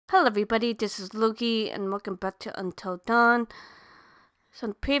Hello everybody, this is Loki and welcome back to Until Dawn. So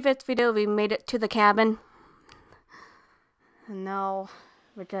in the previous video we made it to the cabin. And now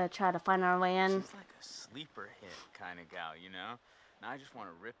we're gonna try to find our way in. She's like a sleeper hit kind of gal, you know? And I just want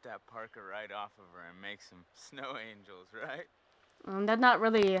to rip that Parker right off of her and make some snow angels, right? That's not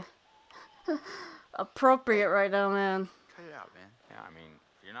really appropriate right now, man. Cut it out, man. Yeah, I mean,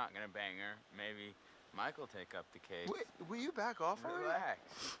 if you're not gonna bang her, maybe Michael take up the case. Wait, will you back off already? Relax.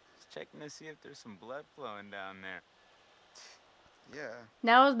 Just checking to see if there's some blood flowing down there. Yeah.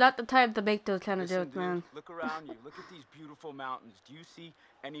 Now is not the time to make those kind of Listen, jokes, dude, man. look around you. Look at these beautiful mountains. Do you see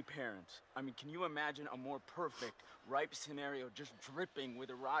any parents? I mean, can you imagine a more perfect, ripe scenario just dripping with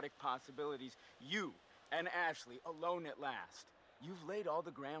erotic possibilities? You and Ashley alone at last. You've laid all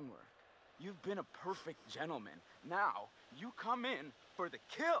the groundwork. You've been a perfect gentleman. Now, you come in for the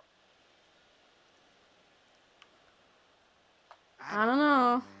kill. I don't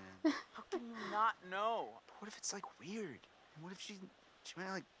know. Man. How can you not know? What if it's like weird? What if she might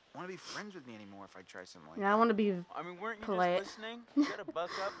not like want to be friends with me anymore if I try something like Yeah, I that? want to be I mean, weren't you polite. just listening? You gotta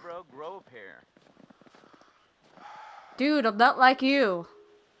buck up, bro. Grow a pair. Dude, I'm not like you.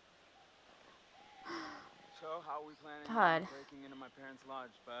 So, how are we planning God. on breaking into my parents'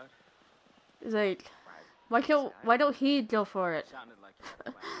 lodge, bud? It's like, why don't he go for it? Sounded like you had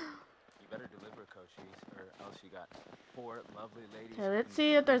a plan. You better deliver, Cochise, or else you got 4 lovely ladies. Okay, who let's can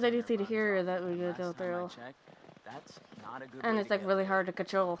see if there's get their anything runs here off. that we And could last go time I through. checked, that's not a good And way it's to like get really there. hard to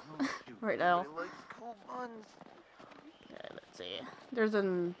control right now. Everybody likes cool buns. Okay, let's see. There's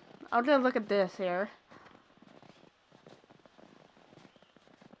an. I'm gonna look at this here.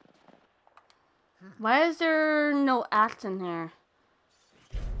 Why is there no axe in here?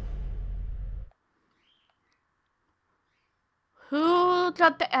 Who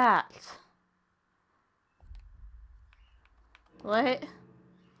got the axe? What?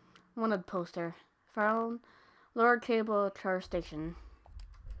 Wanted poster. Found lower cable car station.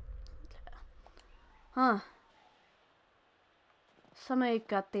 Huh. Somebody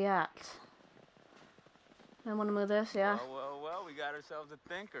got the axe. I want to move this, yeah. Well, we got ourselves a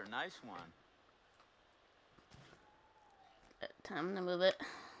thinker. Nice one. Time to move it.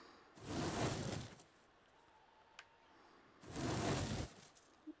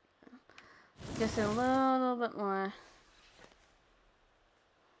 Just a little bit more.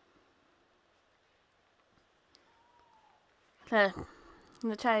 Okay, I'm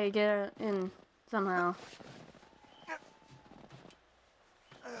gonna try to get in somehow.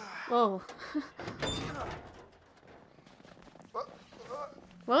 Whoa.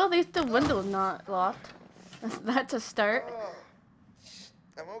 Well, at least the window's not locked. That's a start. Oh,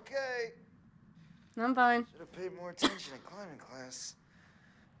 I'm okay. I'm fine. Should have paid more attention in climbing class.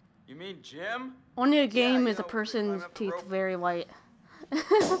 You mean Jim? Only a game you is a know, person's climb up the teeth rope. very white.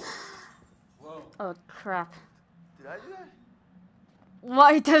 Whoa. Oh crap. Did I do that?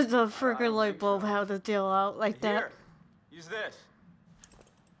 Why does the don't freaking light think bulb so. have to deal out like that? Here, use this.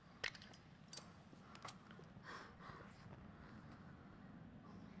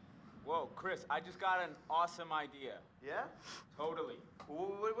 Whoa, Chris, I just got an awesome idea. Yeah? Totally.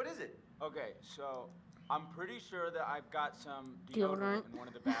 What is it? Okay, so I'm pretty sure that I've got some Deodorant. deodorant in one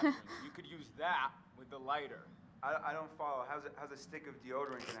of the bathrooms. You could use that with the lighter. I don't follow. How's a stick of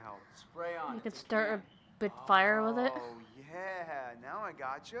deodorant gonna help? Spray on You it. could It's start a can. bit fire with it. Oh yeah, now I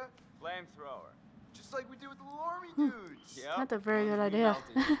gotcha. Flamethrower. Just like we do with the little army dudes. Yep. That's a very ones good we idea.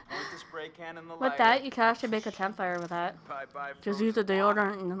 melted. Just point the spray can in the With lighter. that, you can actually make a campfire with that. Bye. Just use the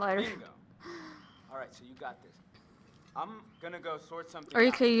deodorant and the lighter. Bingo. All right, so you got this. I'm gonna go sort something Or you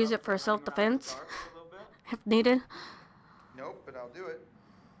out. could use Up it for running around the self-defense. dark for a little bit. If needed. Nope, but I'll do it.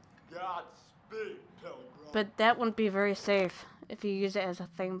 Godspeed, Pilgrim. But that wouldn't be very safe if you use it as a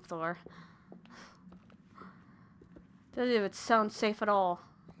flamethrower. Doesn't even sound safe at all.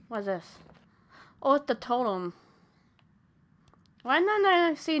 What is this? Oh, it's the totem. Why not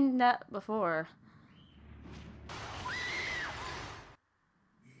I seen that before?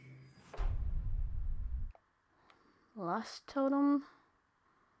 Lust totem?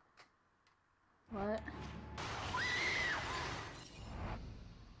 What?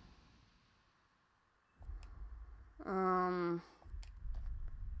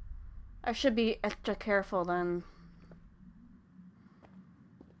 I should be extra careful then.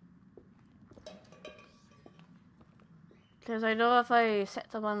 Because I know if I set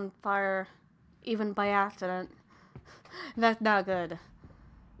them on fire, even by accident, that's not good.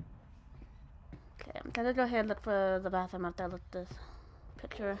 Okay, I'm gonna go ahead and look for the bathroom after I look at this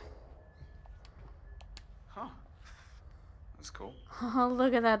picture. Huh. That's cool. Oh,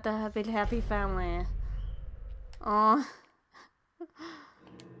 look at that, the happy family. Aw.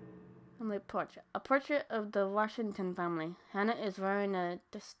 family portrait. A portrait of the Washington family. Hannah is wearing a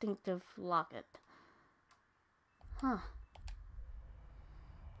distinctive locket. Huh.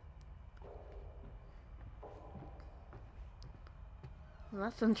 Well,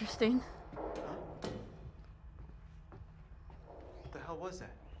 that's interesting. What the hell was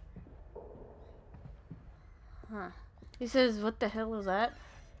that? Huh. He says, what the hell is that?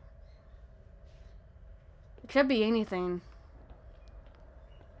 It could be anything.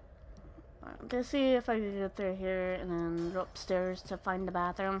 I'm gonna see if I can get through here and then go upstairs to find the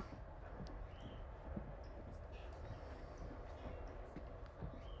bathroom.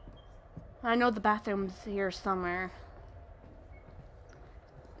 I know the bathroom's here somewhere.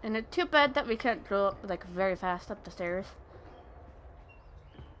 And it's too bad that we can't go up like very fast up the stairs.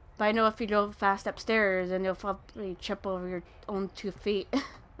 But I know if you go fast upstairs, then you'll probably trip over your own 2 feet.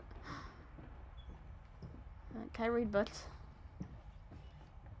 Can I read books?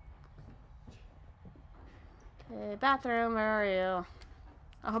 Okay, bathroom, where are you?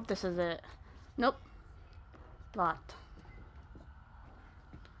 I hope this is it. Nope. Locked.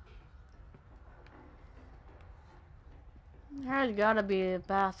 There's gotta be a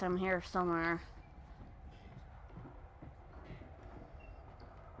bathroom here somewhere.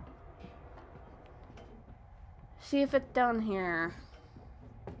 See if it's down here.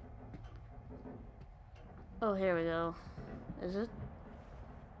 Oh, here we go. Is it?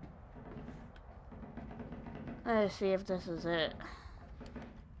 Let's see if this is it.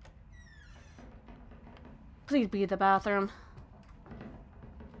 Please be the bathroom.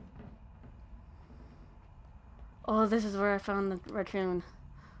 Oh, this is where I found the raccoon.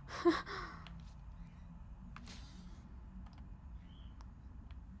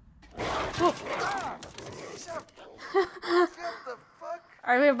 What the fuck?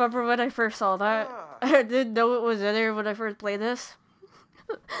 I remember when I first saw that. I didn't know it was in there when I first played this.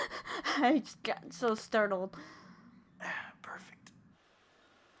 I just got so startled. Perfect.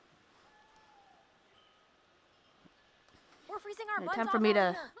 We're freezing our butts Time off for me out to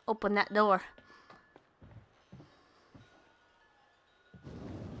here. open that door.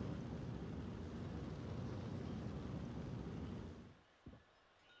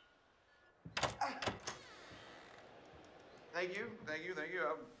 Thank you.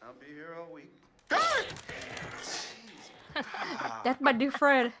 I'll be here all week. That's my new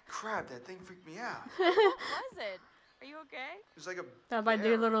friend. Crap, that thing freaked me out. What was it? Are you okay? It was like a That's my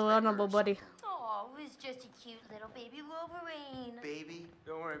new little tiger or honorable buddy. something. Oh, it was just a cute little baby Wolverine. Baby.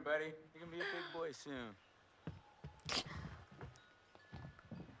 Don't worry, buddy. You're gonna be a big boy soon.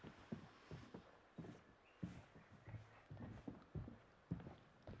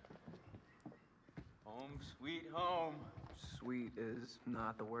 Home, sweet home. Sweet is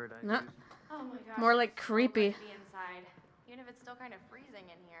not the word I No. use. Oh my gosh. More like it's so creepy. nice to be inside. Even if it's still kind of freezing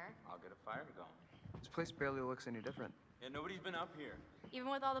in here. I'll get a fire going. This place barely looks any different. Yeah, nobody's been up here. Even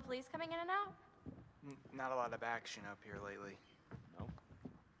with all the police coming in and out? Not a lot of action up here lately. Nope.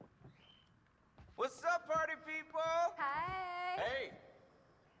 What's up, party people? Hi. Hey!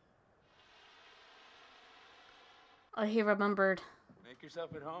 Oh, he remembered. Make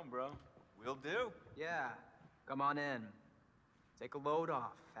yourself at home, bro. Will do. Yeah, come on in. Take a load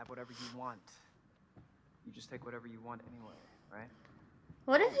off. Have whatever you want. You just take whatever you want anyway, right?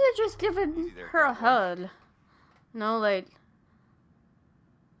 What if you just given Easy there, her a cowboy. hug? No, like,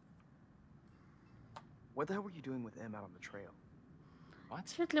 What the hell were you doing with Em out on the trail? What?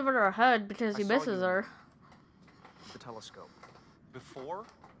 just give her a hug because I he saw misses you. her. The telescope. Before,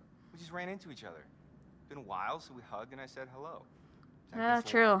 we just ran into each other. Been a while, so we hugged and I said hello. Yeah,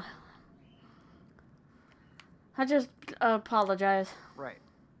 true. I just apologize. Right.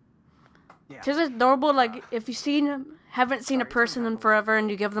 Yeah. Because it's normal, like, if you haven't seen a person in forever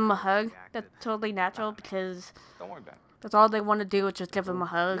and you give them a hug, that's totally natural because Don't worry about it. that's all they want to do is just give them a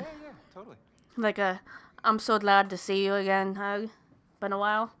hug. Yeah, totally. Like I'm so glad to see you again hug. Been a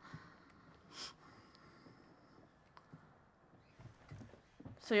while.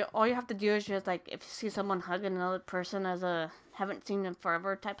 So all you have to do is just, like, if you see someone hugging another person as a haven't seen them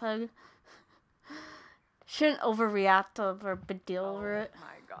forever type hug, shouldn't overreact over a big deal over it.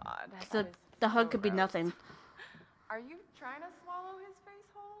 My God. 'Cause that is the hug so could be gross. nothing. Are you trying to swallow his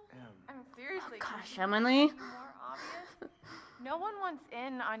face whole? I'm seriously. Oh, can gosh, you Emily. be more obvious? No one wants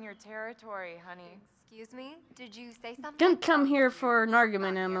in on your territory, honey. Excuse me? Did you say something? Didn't come here for an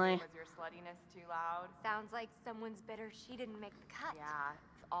argument, Not Emily. Was your sluttiness too loud? Sounds like someone's bitter she didn't make the cut. Yeah,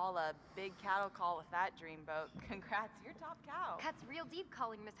 it's all a big cattle call with that dreamboat. Congrats, you're top cow. Cuts real deep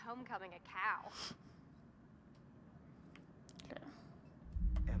calling Miss Homecoming a cow.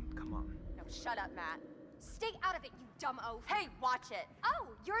 Em, come on. No, shut up, Matt. Stay out of it, you dumb oaf. Hey, watch it. Oh,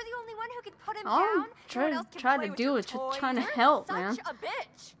 you're the only one who can put him All I'm down? No one trying else can try play to with do your is just toys? trying to You're help, Such man. a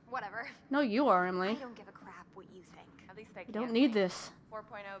bitch. Whatever. No, you are, I Emily. don't give a crap what you think. At least I You can't don't need think. this. 4.0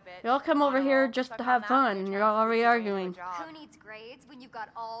 bitch. Y'all come over Honor here roll. just Suck to on have that fun, when and you're you're trying to already sneak your way into a arguing. job. Who needs grades when you've got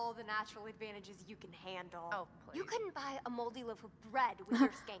all the natural advantages you can handle? Oh, please. You couldn't buy a moldy loaf of bread with your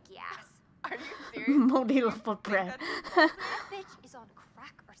skanky ass. Are you serious? Moldy loaf of Think bread. that's insulting? That bitch is on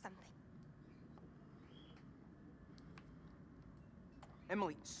crack or something.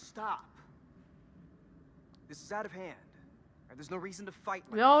 Emily, stop. This is out of hand. Right, there's no reason to fight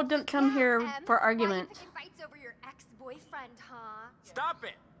like We all this. didn't come Yeah, here Em, for why you arguments. picking fights over your ex-boyfriend, huh? Stop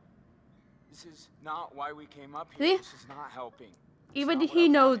it! This is not why we came up here. See? This is not helping. It's Even not what he I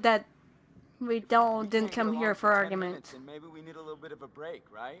knows wanted. that we We didn't can't get come along here for 10 arguments. minutes, and maybe we need a little bit of a break,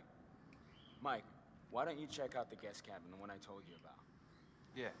 right? Mike, why don't you check out the guest cabin, the one I told you about?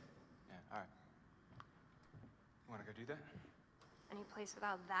 Yeah. Yeah, all right. You wanna go do that? Any place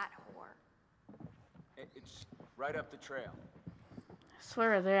without that whore. It's right up the trail. I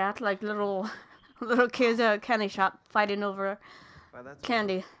swear they act like little kids at a candy shop fighting over Well, that's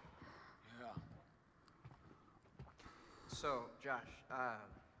candy. Yeah. So, Josh,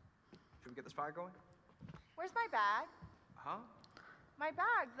 should we get this fire going? Where's my bag? Huh? My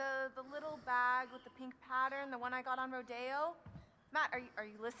bag, the little bag with the pink pattern, the one I got on Rodeo. Matt, are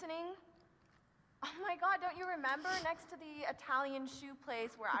you listening? Oh my God, don't you remember next to the Italian shoe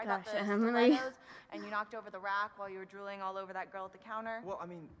place where I got Gosh, the Emily. stilettos and you knocked over the rack while you were drooling all over that girl at the counter? Well, I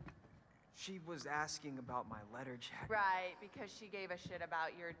mean, she was asking about my letter jacket. Right, because she gave a shit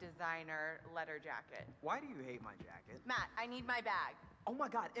about your designer letter jacket. Why do you hate my jacket? Matt, I need my bag. Oh my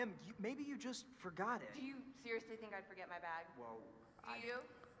God, Em, maybe you just forgot it. Do you seriously think I'd forget my bag? Well, Do you?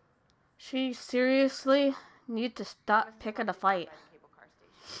 She seriously need to stop Must have picking a left it fight. by the cable car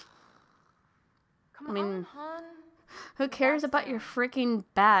station. Come I mean, on, hon. Who cares about your freaking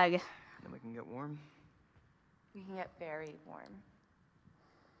bag? then we can get warm. We can get very warm.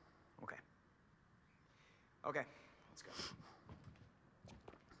 Okay. Okay, let's go.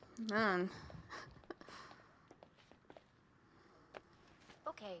 Man.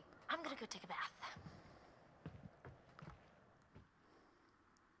 Okay, I'm gonna go take a bath.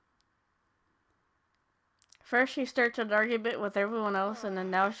 First she starts an argument with everyone else, and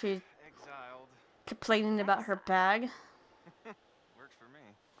then now she's Exiled. complaining about her bag. Works for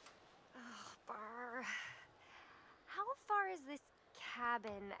me. Ugh, Burr. How far is this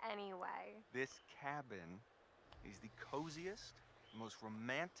cabin anyway? This cabin is the coziest, most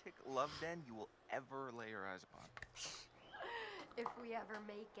romantic love den you will ever lay your eyes upon. If we ever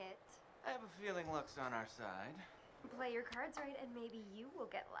make it. I have a feeling luck's on our side. Play your cards right and maybe you will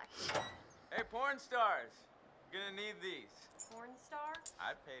get lucky. Hey, porn stars! Gonna need these. Porn star?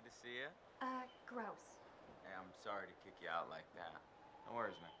 I'd pay to see you. Gross. Hey, I'm sorry to kick you out like that. No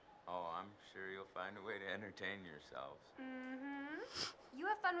worries, man. Oh, I'm sure you'll find a way to entertain yourselves. Mm-hmm. You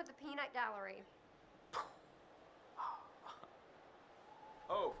have fun with the peanut gallery.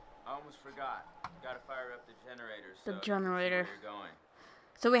 Oh, I almost forgot. Gotta fire up the generator. The so you can see generator. where you're going.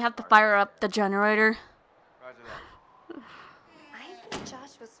 So we have to fire up the generator. Roger that. I think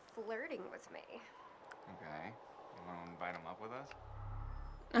Josh was flirting with me. Okay. You want to invite him up with us?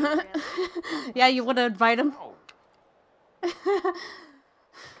 Really? Yeah, you want to invite him? No.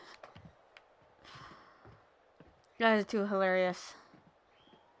 That is too hilarious.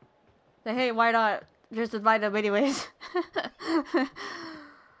 Say, hey, why not? Just invite him anyways.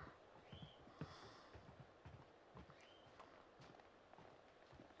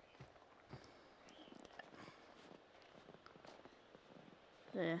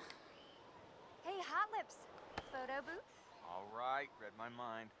 Yeah. Hey, Hot Lips. Photo booth? All right. Read my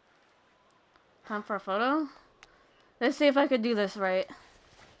mind. Time for a photo? Let's see if I could do this right.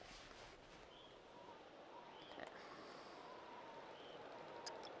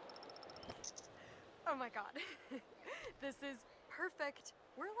 Oh my god. This is perfect.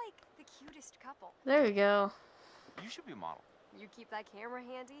 We're like the cutest couple. There we go. You should be a model. You keep that camera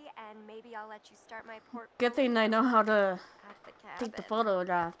handy, and maybe I'll let you start my portfolio Good thing I know how to at the cabin. take the photo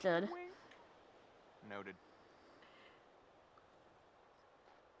drafted. Noted.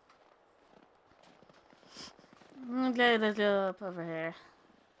 Okay, let's go up over here.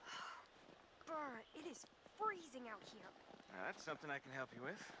 Brr, it is freezing out here. Now, that's something I can help you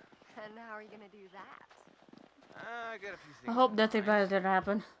with. And how are you gonna do that? I got a few things. I hope in nothing mind. bad did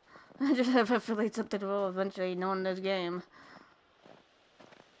happen. I just have a feeling something will eventually know in this game.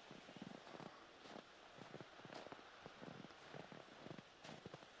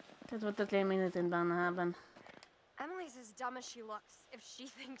 That's what this game isn't bound to happen. Emily's is dumb as she looks if she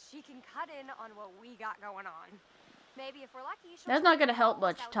thinks she can cut in on what we got going on. Maybe if we're lucky, she'll That's not gonna help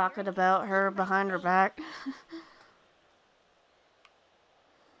much talking about her behind her back.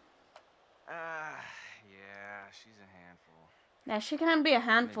 Yeah, she's a handful. Yeah, she can be a Maybe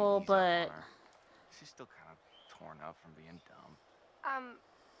handful, ease up on but her. She's still kind of torn up from being dumb.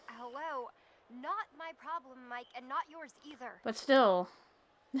 Hello. Not my problem, Mike, and not yours either. still.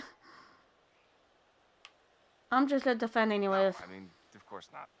 I'm just a defend anyways. No, I mean, of course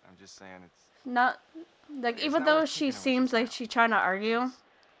not. I'm just saying it's... Not like It's even not though worth she thinking of seems what like she's she's trying to argue,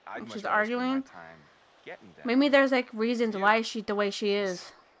 I'd much she's rather spend my arguing. time getting down. Maybe there's like reasons Yeah. why she's the way she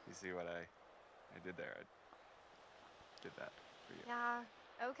is. You see what I did there? I did that for you. Yeah,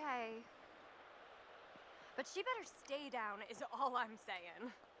 okay. But she better stay down is all I'm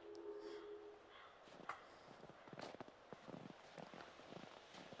saying.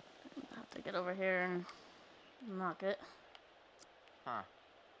 I have to get over here and knock it. Huh.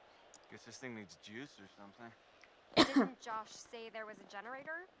 Guess this thing needs juice or something. Didn't Josh say there was a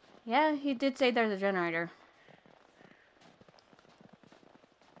generator? Yeah, he did say there's a generator.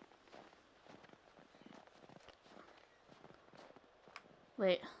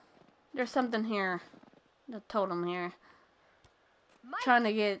 Wait, there's something here. The totem here. Mike, Trying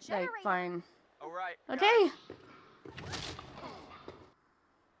to get like generator. fine. All right. Okay.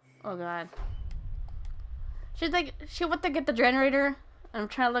 Oh god. She's like, she went to get the generator. I'm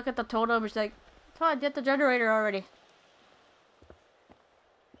trying to look at the totem. She's like, Todd, get the generator already.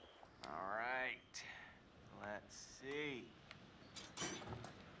 All right. Let's see.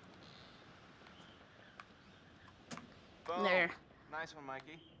 Boom. There. Nice one,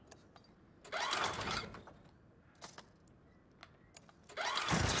 Mikey.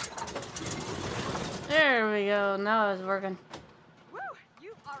 There we go. Now it's working. Woo!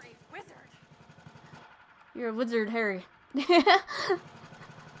 You are a wizard. You're a wizard, Harry.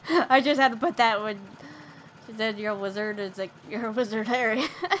 I just had to put that when she said you're a wizard. It's like, you're a wizard, Harry.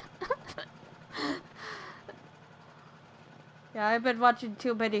 Yeah, I've been watching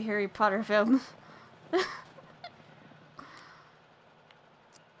too many Harry Potter films.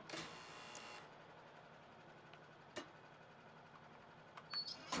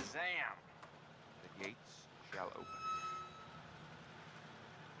 Zam! The gates shall open.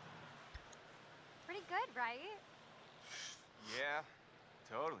 Pretty good, right? Yeah,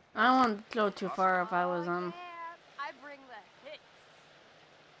 totally. I don't want to go too far if I was Oh, on. yeah. I bring the hits.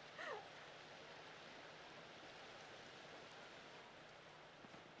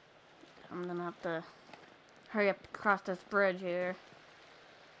 I'm gonna have to hurry up across this bridge here.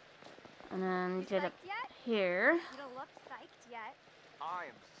 And then You get up psyched yet? here. You don't look psyched yet. I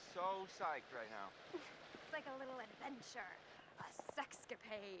am so psyched right now. It's like a little adventure. A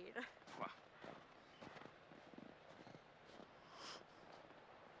sexcapade. Wow.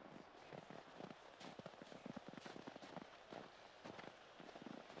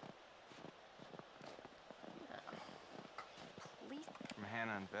 Police From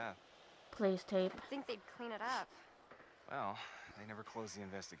Hannah and Beth. Please tape. think they'd clean it up. Well, they never closed the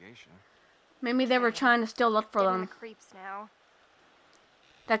investigation. Maybe they were trying to still look for Giving them. the creeps now.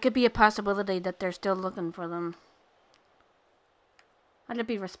 That could be a possibility that they're still looking for them. I'd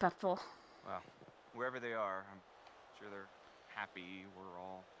be respectful. Well, wherever they are, I'm sure they're happy we're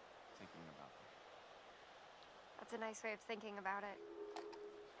all thinking about them. That's a nice way of thinking about it.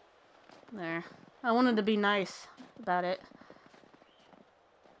 There. I wanted to be nice about it.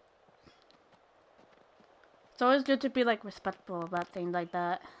 It's always good to be like respectful about things like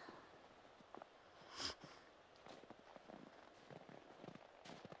that.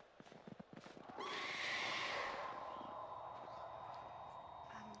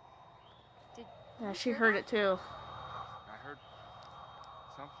 Did Yeah, she heard it too. I heard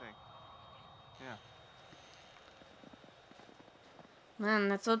something. Yeah. Man,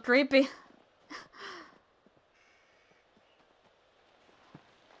 that's so creepy.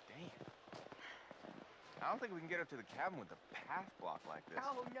 Damn. I don't think we can get up to the cabin with the path blocked like this.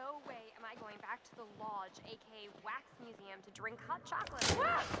 Oh, no way am I going back to the lodge, aka Wax Museum, to drink hot chocolate.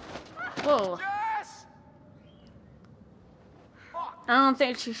 Whoa. Jess! Fuck! I don't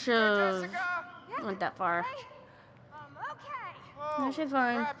think she should have Jessica! went that far. Hey, okay. Whoa! No, she's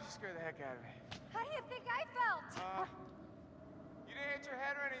fine. Crap, you scared the heck out of me. How do you think I felt? You didn't hit your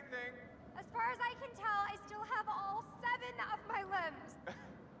head or anything. As far as I can tell, I still have all 7 of my limbs.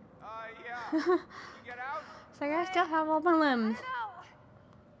 Yeah. You get out? It's like I still have all my I limbs. don't know.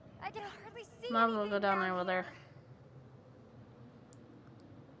 I can hardly see Might as well anything go down there with her. here.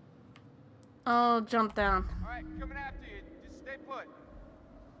 Oh, jump down. All right, coming after you. Just stay put.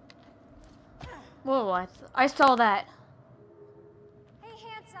 Whoa, I saw that.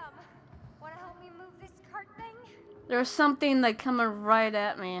 There was something like coming right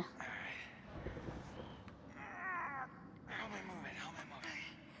at me. Help me move it. Help me move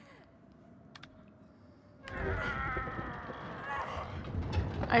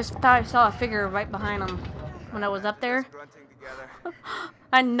it. I just thought I saw a figure right behind him when I was up there. Grunting together.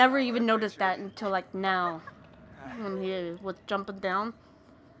 I never even noticed that until like now, when he was jumping down.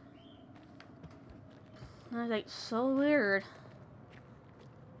 I was like, so weird.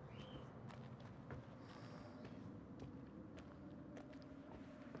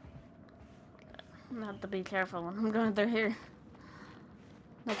 I have to be careful when I'm going through here.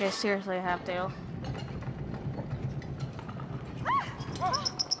 Like I seriously have to.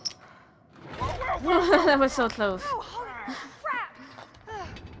 That was so close. Oh, holy crap!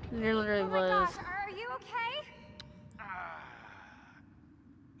 Literally Oh my was. gosh, are you okay?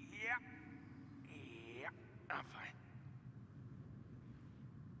 Yeah. Yeah. I'm fine.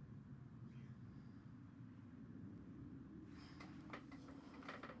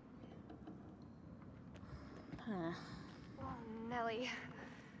 Huh. Oh, Nelly.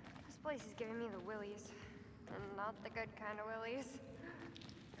 This place is giving me the willies. And not the good kind of willies.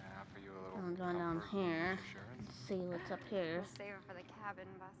 Can I offer you a little I'm going down comfort and here. reassurance? Let's see what's up here. We'll save it for the cabin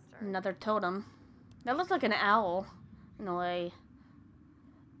buster. Another totem. That looks like an owl, in a way.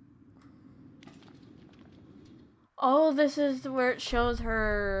 Oh, this is where it shows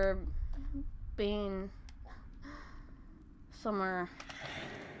her being somewhere.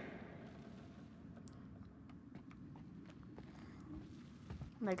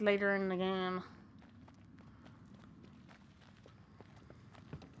 Like later in the game.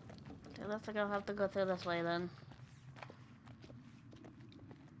 Okay, looks like I'll have to go through this way then.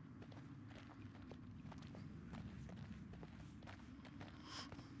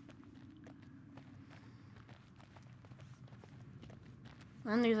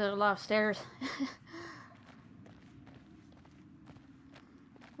 And these are a lot of stairs.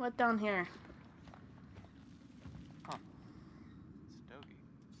 What down here? Stogie.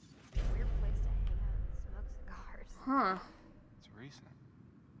 Weird place to hang out and smoke cigars. Huh. It's recent.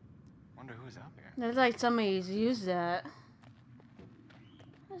 Wonder who's up here. There's like somebody's used that.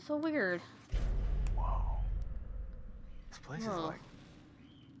 That's so weird. Whoa. This place Whoa. is like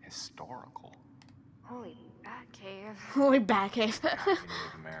historical. Holy bat cave. Holy Batcave. Gotta be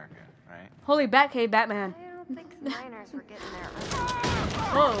Native American, right? Holy Batcave, Batman. I don't think the miners were getting there.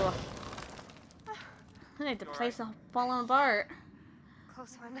 Whoa. I think the place is falling apart.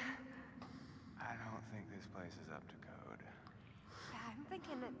 Close one. I don't think this place is up to code. Yeah, I'm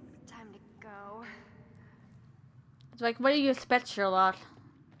thinking it's time to go. It's like, what do you expect, Sherlock?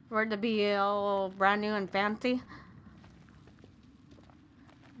 For it to be all brand new and fancy?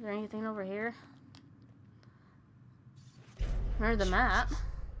 Is there anything over here? Where's the map?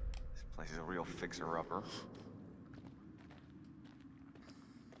 This place is a real fixer-upper.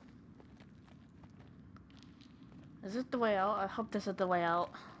 Is this the way out? I hope this is the way out.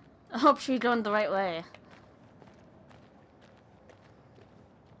 I hope she's going the right way.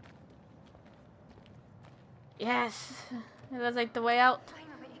 Yes! It was like the way out.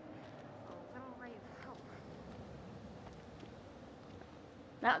 Finally. A little ray of hope.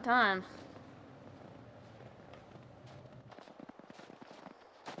 About time.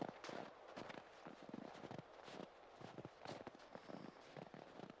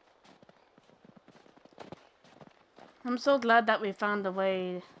 I'm so glad that we found a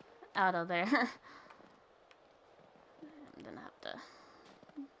way out of there. I'm gonna have to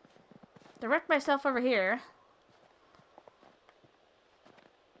direct myself over here.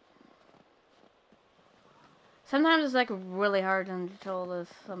 Sometimes it's like really hard to control this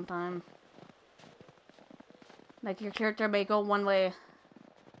sometimes. Like your character may go one way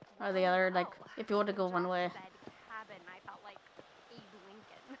or the other, like if you want to go one way. Cabin, I felt like Abe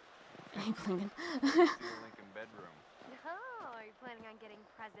Lincoln. Abe Lincoln. It's the Lincoln bedroom. Oh, are you planning on getting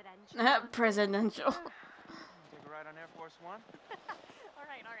presidential? Presidential. Take a ride on Air Force One? all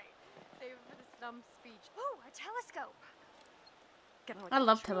right. Save it for the stump speech. Ooh, a telescope. Gonna look I at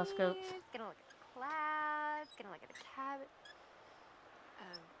love trees, telescopes. Gonna look at the clouds. Gonna look at the cabin.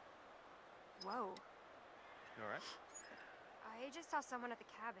 Whoa. You alright? I just saw someone at the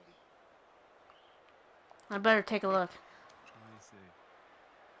cabin. I better take a look. Let me see.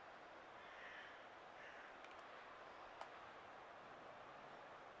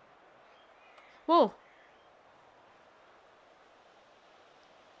 Whoa.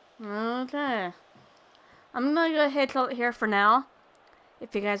 Okay. I'm gonna go ahead and here for now.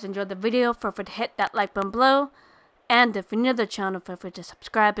 If you guys enjoyed the video, feel free to hit that like button below. And if you're new to the channel, feel free to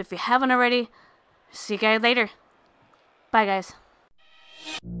subscribe if you haven't already. See you guys later. Bye, guys.